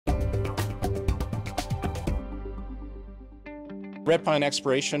Red Pine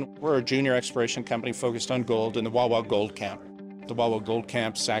Exploration, we're a junior exploration company focused on gold in the Wawa Gold Camp. The Wawa Gold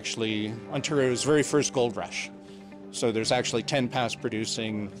Camp's actually Ontario's very first gold rush. So there's actually 10 past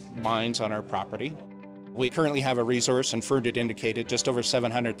producing mines on our property. We currently have a resource, inferred and indicated, just over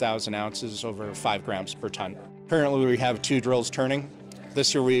 700,000 ounces, over 5 grams per ton. Currently we have 2 drills turning.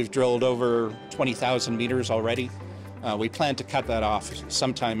 This year we've drilled over 20,000 meters already. We plan to cut that off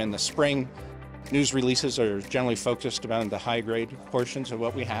sometime in the spring. News releases are generally focused around the high-grade portions of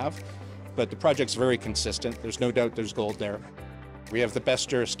what we have, but the project's very consistent. There's no doubt there's gold there. We have the best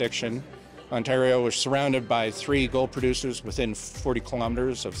jurisdiction. Ontario is surrounded by 3 gold producers within 40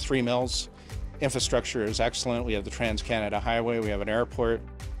 kilometers of 3 mills. Infrastructure is excellent. We have the Trans-Canada Highway, we have an airport.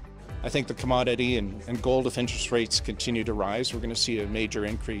 I think the commodity and gold, if interest rates continue to rise, we're going to see a major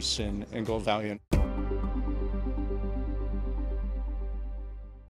increase in gold value.